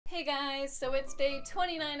Hey guys, so it's day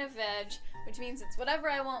 29 of VEDJ, which means it's whatever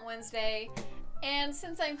I want Wednesday, and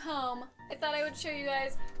since I'm home, I thought I would show you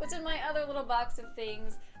guys what's in my other little box of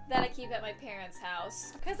things that I keep at my parents'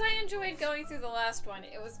 house, because I enjoyed going through the last one.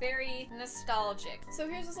 It was very nostalgic. So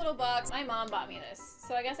here's this little box. My mom bought me this,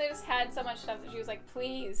 so I guess I just had so much stuff that she was like,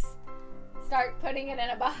 please start putting it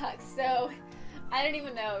in a box. So I didn't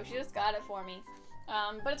even know, she just got it for me.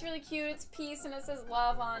 But it's really cute, it's peace, and it says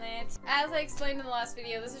love on it. As I explained in the last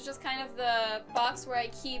video, this is just kind of the box where I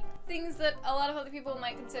keep things that a lot of other people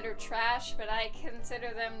might consider trash, but I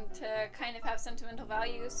consider them to kind of have sentimental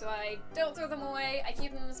value, so I don't throw them away. I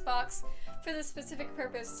keep them in this box for this specific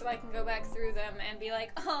purpose, so I can go back through them and be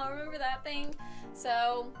like, oh, remember that thing?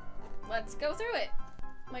 So, let's go through it.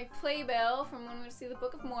 My playbill from when we went to see the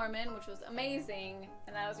Book of Mormon, which was amazing,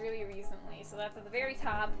 and that was really recently, so that's at the very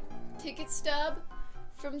top. Ticket stub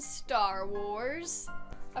from Star Wars.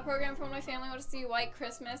 A program from when my family went to see White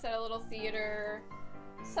Christmas at a little theater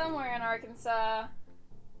somewhere in Arkansas.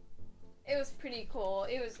 It was pretty cool.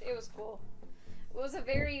 It was cool. It was a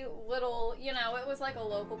very little, you know, it was like a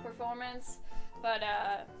local performance, but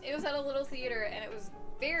it was at a little theater, and it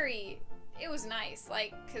was nice,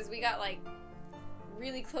 like, because we got like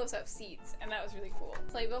really close-up seats, and that was really cool.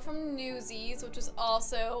 Playbill from Newsies, which was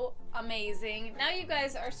also amazing. Now you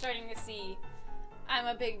guys are starting to see I'm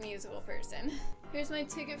a big musical person. Here's my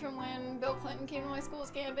ticket from when Bill Clinton came to my school's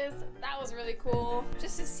campus. That was really cool.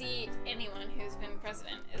 Just to see anyone who's been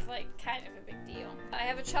president is like kind of a big deal. I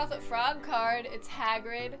have a chocolate frog card. It's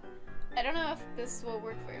Hagrid. I don't know if this will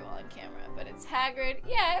work very well on camera, but it's Hagrid.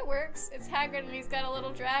 Yeah, it works. It's Hagrid, and he's got a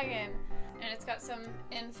little dragon. And it's got some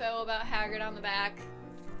info about Hagrid on the back.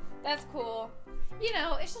 That's cool. You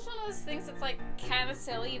know, it's just one of those things that's like kind of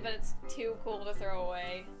silly, but it's too cool to throw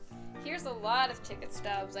away. Here's a lot of ticket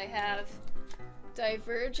stubs. I have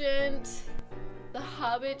Divergent, The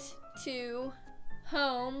Hobbit 2,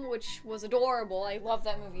 Home, which was adorable. I love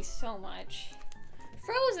that movie so much.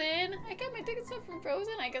 Frozen! I got my ticket stub from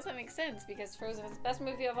Frozen. I guess that makes sense because Frozen is the best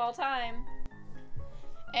movie of all time.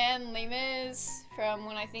 And Les Mis, from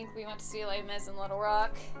when I think we went to see Les Mis in Little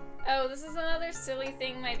Rock. Oh, this is another silly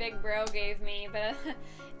thing my big bro gave me, but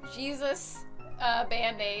Jesus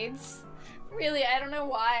Band-Aids. Really, I don't know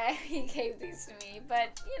why he gave these to me,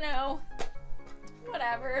 but, you know,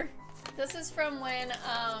 whatever. This is from when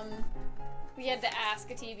we had to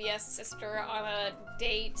ask a TBS sister on a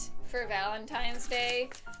date for Valentine's Day.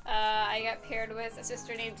 I got paired with a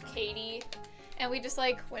sister named Katie, and we just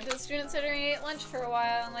like went to the student center and ate lunch for a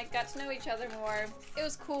while and like got to know each other more. It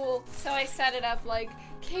was cool. So I set it up like,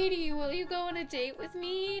 Katie, will you go on a date with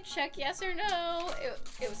me? Check yes or no.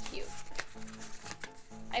 It was cute.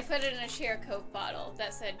 I put it in a Share Coke bottle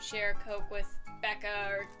that said Share Coke with Becca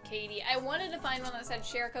or Katie. I wanted to find one that said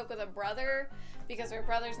Share Coke with a brother because we're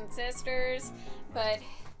brothers and sisters, but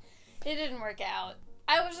it didn't work out.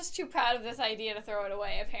 I was just too proud of this idea to throw it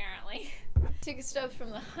away, apparently. Ticket stubs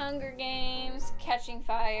from the Hunger Games, Catching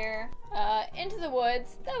Fire, Into the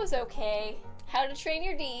Woods, that was okay. How to Train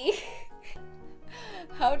Your D.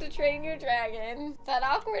 How to Train Your Dragon. That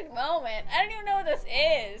awkward moment. I don't even know what this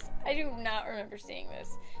is. I do not remember seeing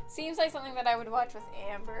this. Seems like something that I would watch with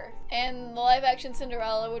Amber. And the live-action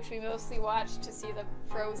Cinderella, which we mostly watched to see the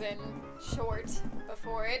Frozen short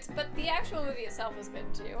before it, but the actual movie itself was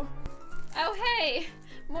good too. Oh hey!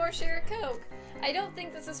 More Share Coke. I don't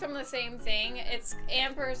think this is from the same thing. It's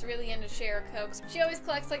Amber's really into Share Cokes. She always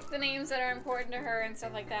collects like the names that are important to her and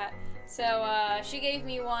stuff like that. So she gave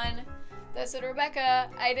me one. That said, Rebecca,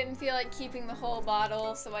 I didn't feel like keeping the whole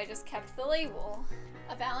bottle, so I just kept the label.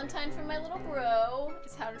 A Valentine from my little bro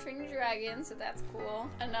is How to Train Your Dragon, so that's cool.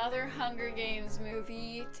 Another Hunger Games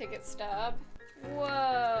movie ticket stub.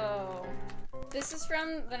 Whoa. This is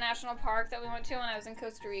from the national park that we went to when I was in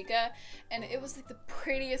Costa Rica, and it was like the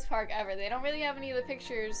prettiest park ever. They don't really have any of the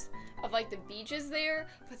pictures of like the beaches there,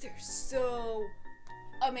 but they're so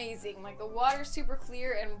amazing. Like the water's super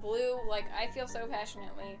clear and blue. Like I feel so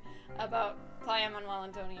passionately about Playa Manuel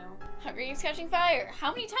Antonio. Hunger Games Catching Fire.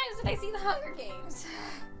 How many times did I see the Hunger Games?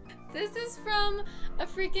 This is from a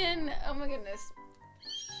freaking, oh my goodness.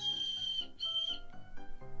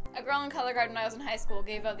 A girl in color guard when I was in high school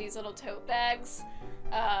gave out these little tote bags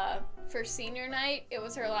for senior night. It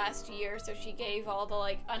was her last year, so she gave all the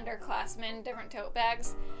like underclassmen different tote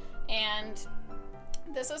bags, and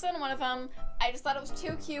this was in one of them. I just thought it was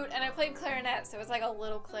too cute, and I played clarinet, so it was like a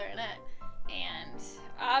little clarinet, and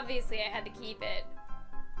obviously I had to keep it.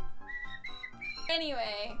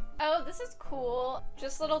 Anyway, oh, this is cool.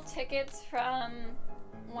 Just little tickets from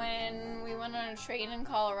when we went on a train in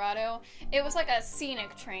Colorado. It was like a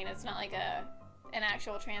scenic train. It's not like a an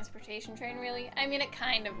actual transportation train, really. I mean, it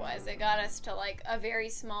kind of was. It got us to, like, a very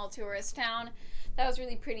small tourist town that was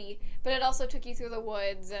really pretty, but it also took you through the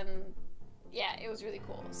woods, and yeah, it was really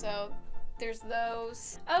cool. So there's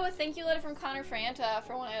those. Oh, a thank you letter from Connor Franta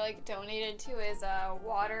for when I, like, donated to his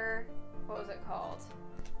water, what was it called?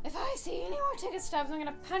 If I see any more ticket stubs, I'm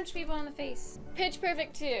gonna punch people in the face. Pitch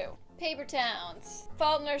Perfect 2, Paper Towns,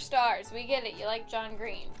 Fault in Our Stars, we get it, you like John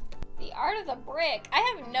Green. The Art of the Brick, I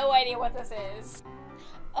have no idea what this is.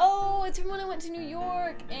 Oh, it's from when I went to New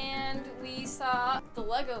York and we saw the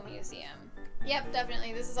Lego Museum. Yep,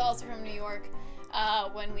 definitely, this is also from New York.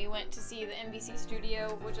 When we went to see the NBC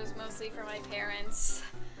studio, which was mostly for my parents.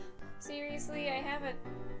 Seriously, I have a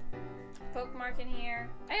bookmark in here.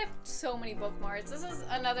 I have so many bookmarks. This is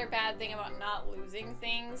another bad thing about not losing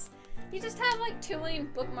things. You just have like 2 million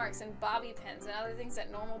bookmarks and bobby pins and other things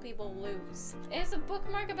that normal people lose. It's a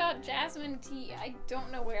bookmark about Jasmine tea. I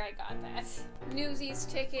don't know where I got that. Newsies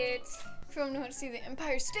ticket. From to see the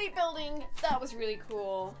Empire State Building. That was really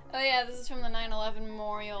cool. Oh yeah, this is from the 9/11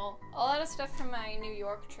 Memorial. A lot of stuff from my New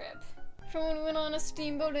York trip. From when we went on a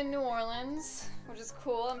steamboat in New Orleans, which is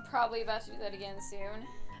cool. I'm probably about to do that again soon.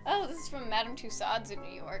 Oh, this is from Madame Tussauds in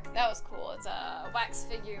New York. That was cool. It's a wax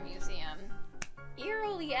figure museum.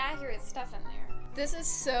 Eerily accurate stuff in there. This is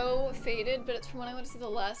so faded, but it's from when I went to see the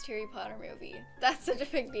last Harry Potter movie. That's such a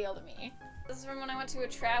big deal to me. This is from when I went to a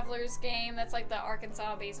Travelers game. That's like the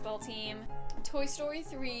Arkansas baseball team. Toy Story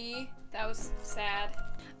 3. That was sad.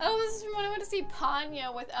 Oh, this is from when I went to see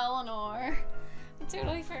Ponyo with Eleanor. I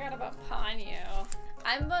totally forgot about Ponyo.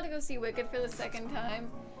 I'm about to go see Wicked for the 2nd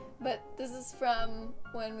time, but this is from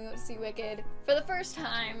when we went to see Wicked for the 1st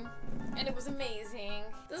time, and it was amazing.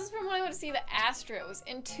 This is from when I went to see the Astros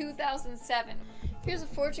in 2007. Here's a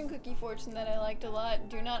fortune cookie fortune that I liked a lot.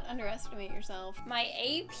 Do not underestimate yourself. My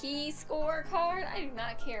AP scorecard? I do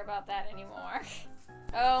not care about that anymore.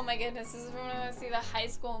 Oh my goodness, this is from when I went to see the High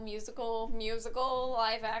School Musical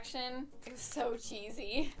live action. It was so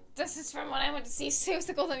cheesy. This is from when I went to see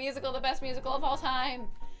Seussical the Musical, the best musical of all time.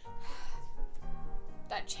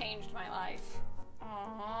 That changed my life.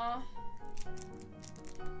 Aww.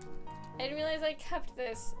 I didn't realize I kept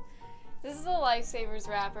this. This is a Lifesavers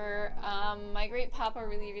wrapper. My great papa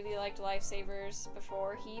really, really liked Lifesavers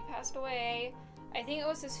before he passed away. I think it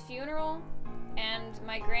was his funeral, and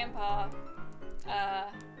my grandpa,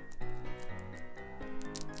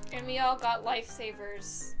 and we all got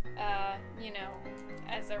Lifesavers, you know,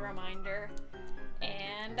 as a reminder.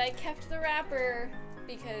 And I kept the wrapper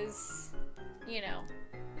because, you know,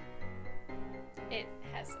 it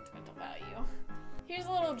has sentimental value. Here's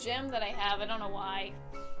a little gem that I have. I don't know why.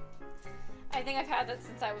 I think I've had that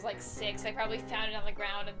since I was like 6. I probably found it on the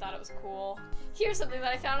ground and thought it was cool. Here's something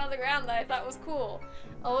that I found on the ground that I thought was cool.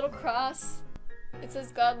 A little cross. It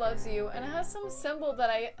says God loves you, and it has some symbol that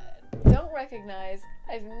I don't recognize.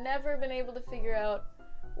 I've never been able to figure out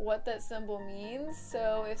what that symbol means,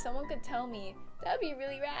 so if someone could tell me, that'd be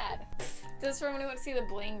really rad. This is from when we went to see The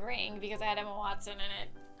Bling Ring because I had Emma Watson in it.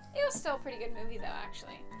 It was still a pretty good movie though,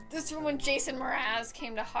 actually. This is from when Jason Mraz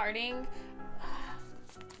came to Harding.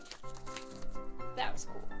 That was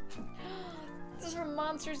cool. This is from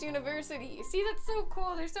Monsters University. See, that's so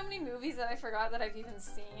cool. There's so many movies that I forgot that I've even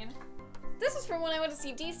seen. This is from when I went to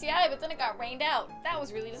see DCI, but then it got rained out. That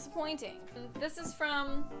was really disappointing. And this is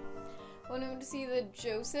from when we went to see the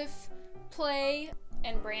Joseph play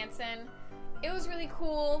in Branson. It was really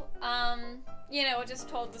cool. You know, it just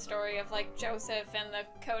told the story of like Joseph and the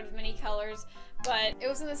coat of many colors, but it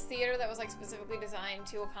was in this theater that was like specifically designed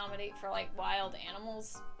to accommodate for like wild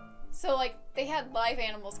animals. So like they had live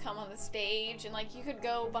animals come on the stage and like you could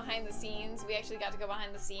go behind the scenes. We actually got to go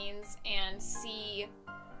behind the scenes and see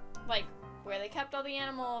like where they kept all the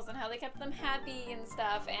animals and how they kept them happy and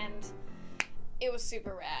stuff, and it was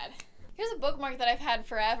super rad. Here's a bookmark that I've had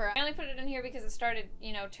forever. I only put it in here because it started,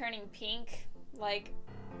 you know, turning pink like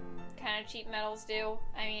kind of cheap metals do.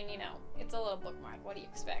 I mean, you know, it's a little bookmark. What do you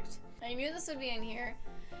expect? I knew this would be in here.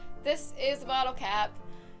 This is a bottle cap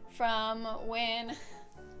from when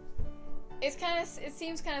it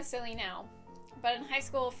seems kind of silly now, but in high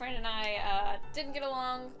school, a friend and I didn't get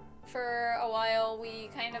along for a while. We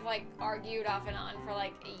kind of like argued off and on for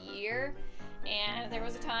like a year, and there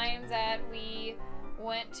was a time that we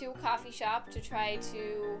went to a coffee shop to try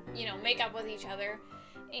to, you know, make up with each other,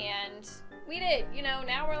 and we did. You know,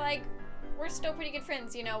 now we're still pretty good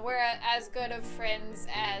friends. You know, we're as good of friends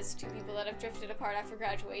as two people that have drifted apart after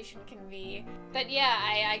graduation can be. But yeah,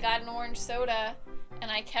 I got an orange soda and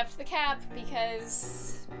I kept the cap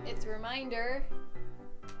because it's a reminder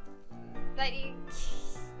that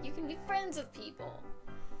you can be friends with people.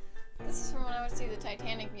 This is from when I went to the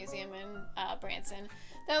Titanic Museum in Branson.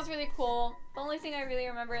 That was really cool. The only thing I really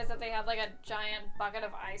remember is that they had like a giant bucket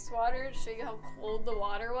of ice water to show you how cold the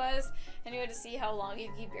water was, and you had to see how long you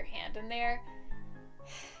could keep your hand in there.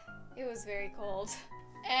 It was very cold.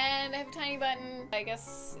 And I have a tiny button. I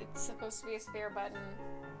guess it's supposed to be a spare button.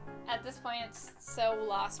 At this point, it's so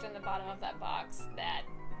lost in the bottom of that box that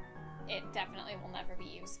it definitely will never be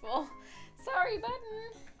useful. Sorry,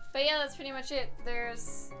 button! But yeah, that's pretty much it.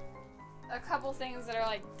 There's a couple things that are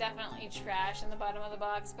like definitely trash in the bottom of the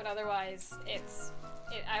box, but otherwise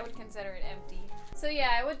I would consider it empty. So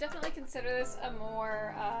yeah, I would definitely consider this a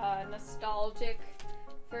more nostalgic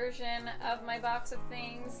version of my box of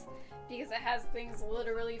things, because it has things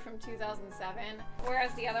literally from 2007,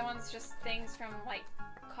 whereas the other one's just things from like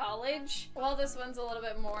college. Well, this one's a little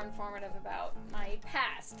bit more informative about my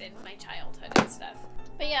past and my childhood and stuff.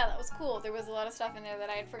 But yeah, that was cool. There was a lot of stuff in there that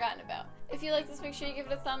I had forgotten about. If you like this, make sure you give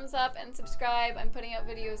it a thumbs up and subscribe. I'm putting out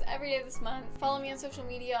videos every day this month. Follow me on social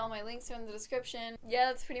media. All my links are in the description. Yeah,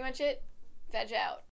 that's pretty much it. Veg out.